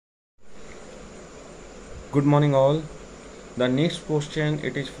Good morning all. The next question,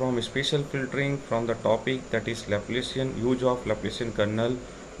 it is from spatial filtering from the topic that is Laplacian use of Laplacian kernel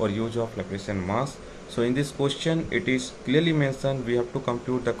or use of Laplacian mask. So in this question it is clearly mentioned we have to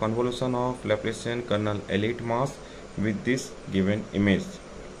compute the convolution of Laplacian kernel L mask with this given image.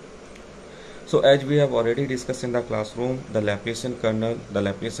 So as we have already discussed in the classroom, the Laplacian kernel, the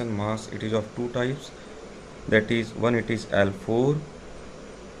Laplacian mask, it is of two types. That is, one it is L4.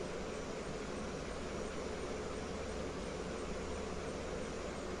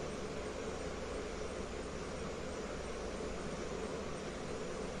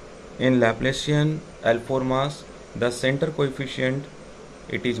 In Laplacian L4 mask, the center coefficient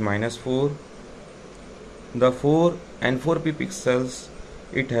it is -4. The 4 and 4p pixels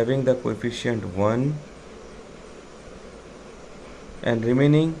it having the coefficient 1 and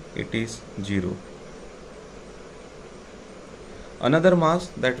remaining it is 0. Another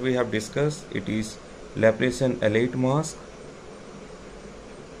mask that we have discussed, it is Laplacian L8 mask.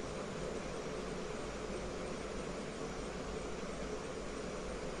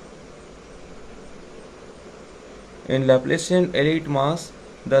 In Laplacian L8 mask,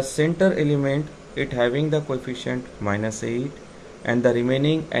 the center element it having the coefficient -8 and the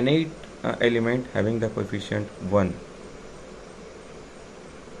remaining n8 element having the coefficient 1.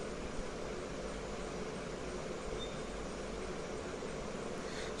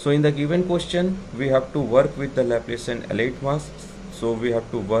 So in the given question we have to work with the Laplacian L8 mask. So we have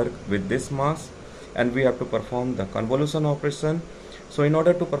to work with this mask and we have to perform the convolution operation. So in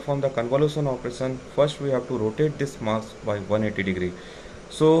order to perform the convolution operation, first we have to rotate this mask by 180 degree.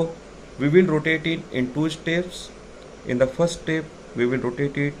 So we will rotate it in two steps. In the first step we will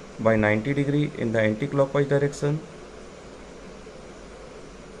rotate it by 90 degree in the anti-clockwise direction.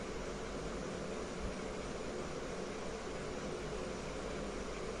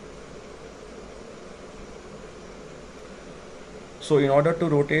 So in order to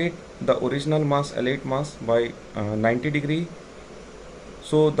rotate the original mask L8 mask by 90 degree,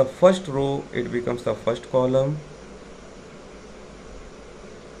 so the first row it becomes the first column,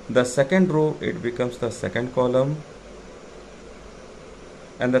 the second row it becomes the second column,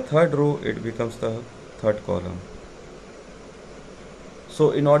 and the third row it becomes the third column.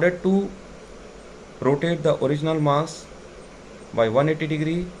 So in order to rotate the original mask by 180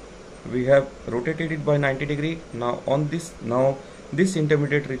 degree, we have rotated it by 90 degree. Now this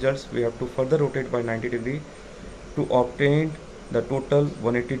intermediate results we have to further rotate by 90 degree to obtain the total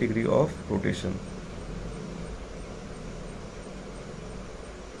 180 degree of rotation.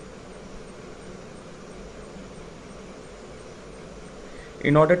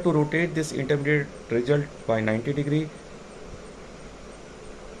 In order to rotate this intermediate result by 90 degree,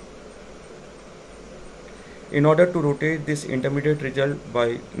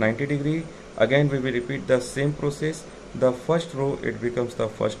 again we will repeat the same process. The first row it becomes the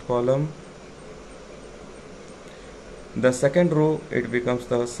first column, the second row it becomes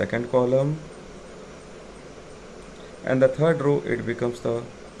the second column, and the third row it becomes the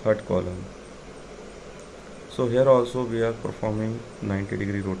third column. So here also we are performing 90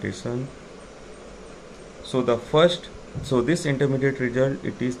 degree rotation. So this intermediate result,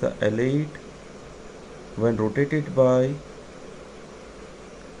 it is the L8 when rotated by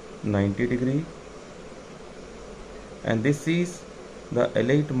 90 degree, and this is the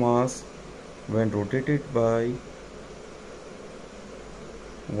L8 mask when rotated by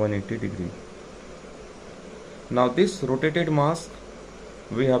 180 degree. Now this rotated mask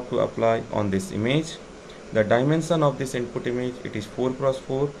we have to apply on this image. The dimension of this input image, it is 4 cross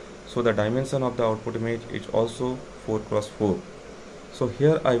 4. So the dimension of the output image is also 4 cross 4. So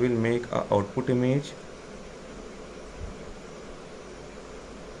here I will make a output image.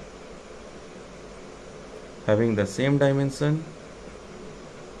 Having the same dimension.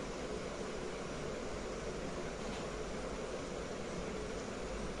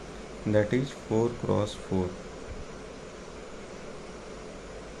 That is 4 cross 4.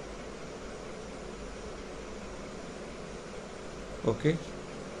 Okay.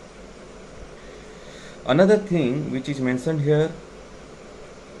 Another thing which is mentioned here,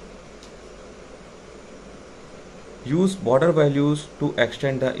 use border values to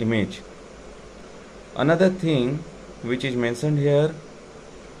extend the image. Another thing which is mentioned here,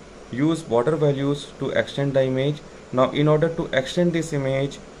 use border values to extend the image. Now in order to extend this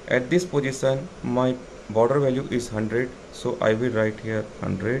image, at this position my border value is 100, so I will write here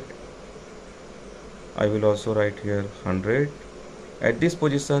 100. I will also write here 100. At this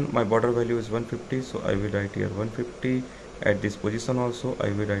position my border value is 150, so I will write here 150. At this position also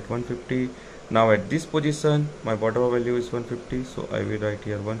I will write 150. Now at this position my border value is 150, so I will write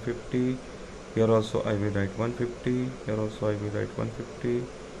here 150. Here also I will write 150. Here also I will write 150.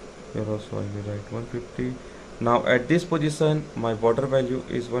 Here also I will write 150. Now at this position my border value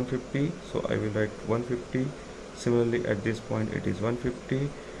is 150, so I will write 150. Similarly at this point it is 150.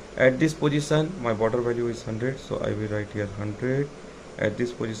 At this position my border value is 100, so I will write here 100. At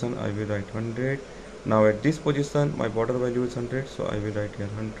this position I will write 100. Now at this position my border value is 100, so I will write here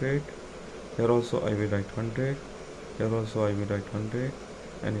 100. Here also I will write 100. Here also I will write 100,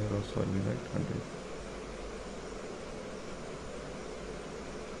 and here also I will write 100.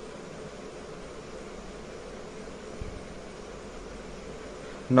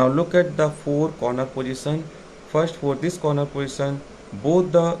 Now look at the four corner position. First, for this corner position,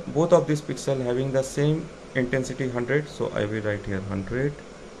 both of these pixels having the same intensity 100, so I will write here 100.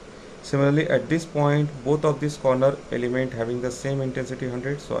 Similarly at this point both of this corner element having the same intensity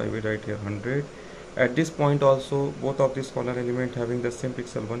 100, so I will write here 100. At this point also both of this corner element having the same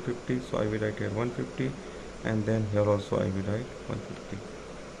pixel 150, so I will write here 150, and then here also I will write 150.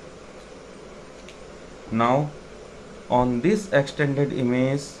 Now on this extended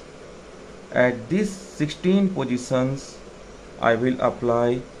image at these 16 positions I will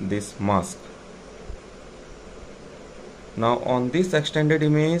apply this mask. Now on this extended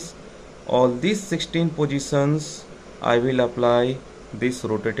image, all these 16 positions I will apply this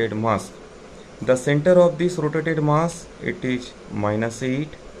rotated mask. The center of this rotated mask, it is -8.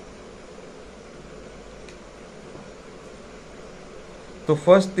 So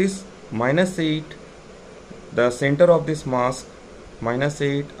first this -8, the center of this mask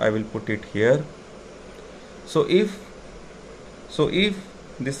 -8, I will put it here. So if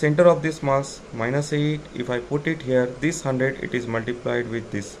the center of this mask -8, if I put it here, this 100 it is multiplied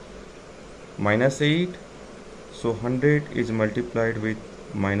with this -8, so 100 is multiplied with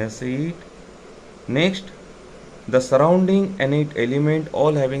 -8. Next, the surrounding innate element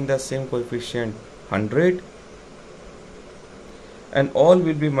all having the same coefficient 100, and all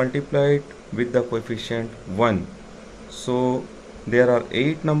will be multiplied with the coefficient 1. So there are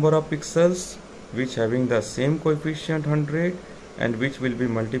 8 number of pixels which having the same coefficient 100 and which will be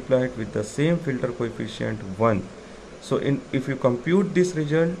multiplied with the same filter coefficient 1. So if you compute this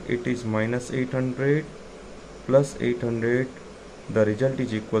result, it is -800 plus 800, the result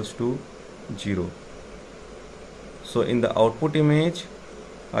is equals to 0. So in the output image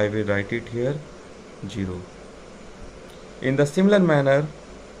I will write it here 0. In the similar manner,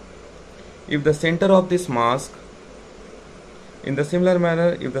 if the center of this mask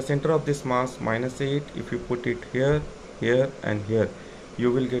 -8, if you put it here, here and here,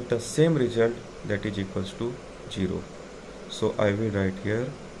 you will get the same result, that is equals to 0. So I will write here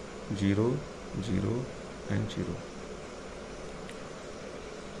 0, 0 and 0.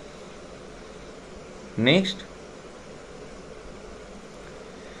 Next,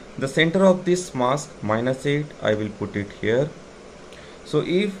 the center of this mask -8, I will put it here. So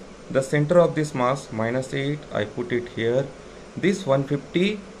if the center of this mask -8, I put it here, this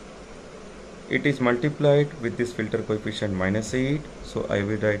 150 it is multiplied with this filter coefficient -8, so I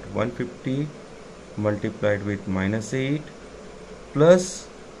will write 150 multiplied with -8 plus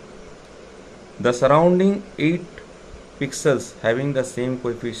the surrounding 8 pixels having the same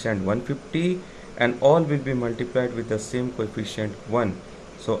coefficient 150, and all will be multiplied with the same coefficient 1.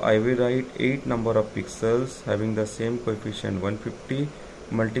 So I will write 8 number of pixels having the same coefficient 150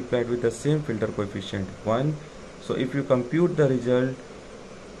 multiplied with the same filter coefficient 1. So if you compute the result,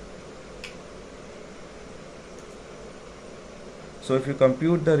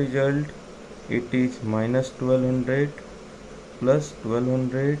 it is -1200 plus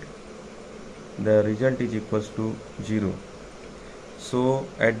 1200, the result is equals to 0. So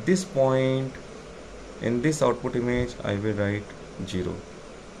at this point in this output image I will write 0.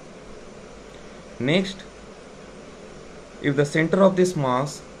 Next, if the center of this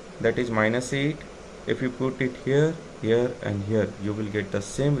mask, that is -8, if you put it here, here and here, you will get the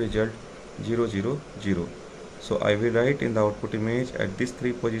same result 0, 0, 0. So I will write in the output image at this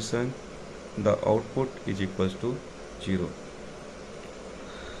 3 position, the output is equals to 0.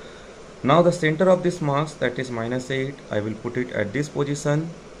 Now the center of this mask, that is -8, I will put it at this position.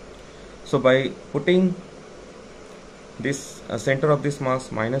 So by putting this center of this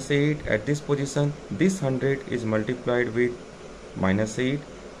mask -8 at this position, this 100 is multiplied with -8,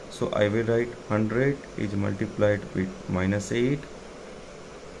 so I will write 100 is multiplied with -8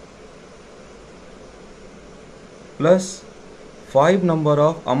 plus 5 number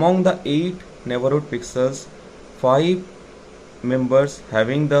of, among the 8 neighborhood pixels, 5 members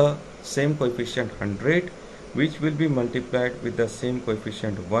having the same coefficient 100, which will be multiplied with the same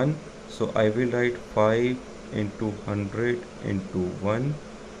coefficient 1. So I will write 5 into 100 into 1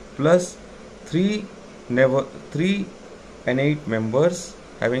 plus three n8 members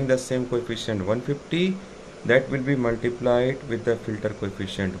having the same coefficient 150, that will be multiplied with the filter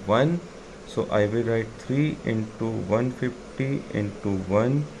coefficient 1. So I will write 3 into 150 into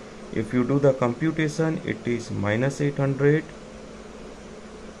 1. If you do the computation, it is minus 800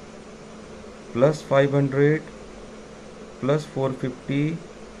 plus 500 plus 450.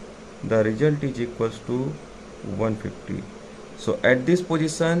 The result is equals to 150. So at this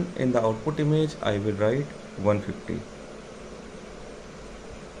position in the output image, I will write 150.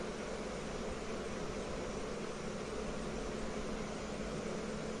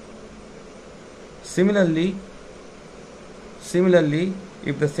 Similarly,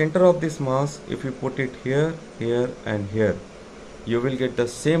 if the center of this mass, if you put it here, here and here, you will get the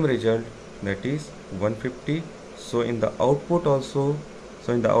same result, that is 150. So in the output also,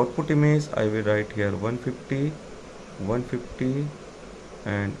 so in the output image, I will write here 150, 150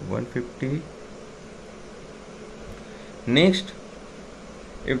 and 150. Next,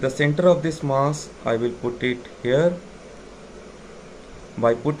 if the center of this mass, I will put it here.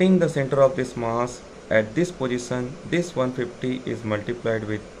 By putting the center of this mass at this position, this 150 is multiplied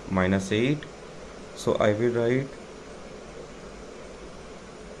with minus 8. So I will write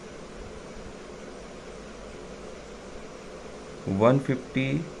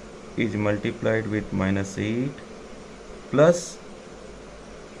 150 is multiplied with minus 8 plus,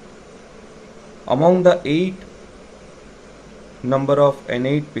 among the 8 number of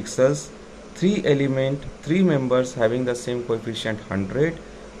n8 pixels, 3 members having the same coefficient 100.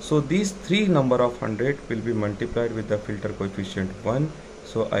 So these 3 number of 100 will be multiplied with the filter coefficient 1.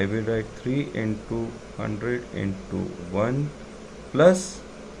 So I will write 3 into 100 into 1 plus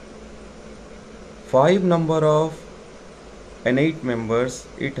 5 number of n8 members,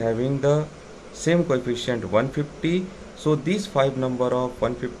 it having the same coefficient 150. So these 5 number of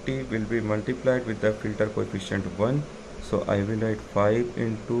 150 will be multiplied with the filter coefficient 1. So I will write 5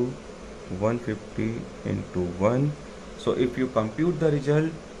 into 150 into 1. So if you compute the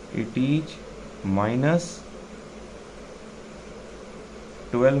result, it is minus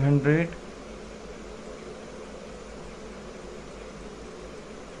 1200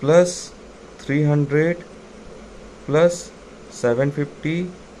 plus 300 plus 750.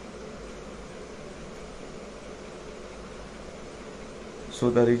 So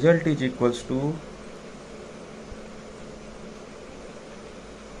the result is equals to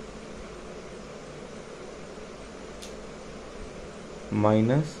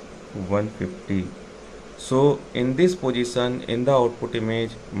minus 150. So in this position in the output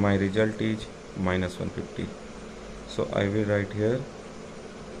image, my result is minus 150. So I will write here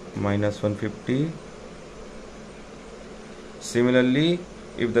minus 150. Similarly,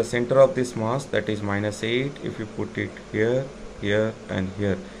 if the center of this mass, that is minus 8, if you put it here, here and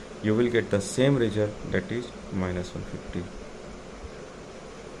here, you will get the same result, that is minus 150.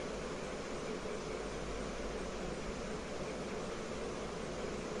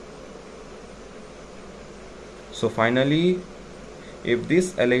 So finally, if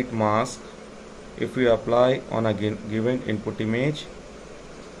this L8 mask, if we apply on a given input image,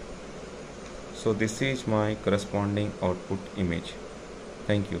 so this is my corresponding output image.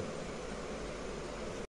 Thank you.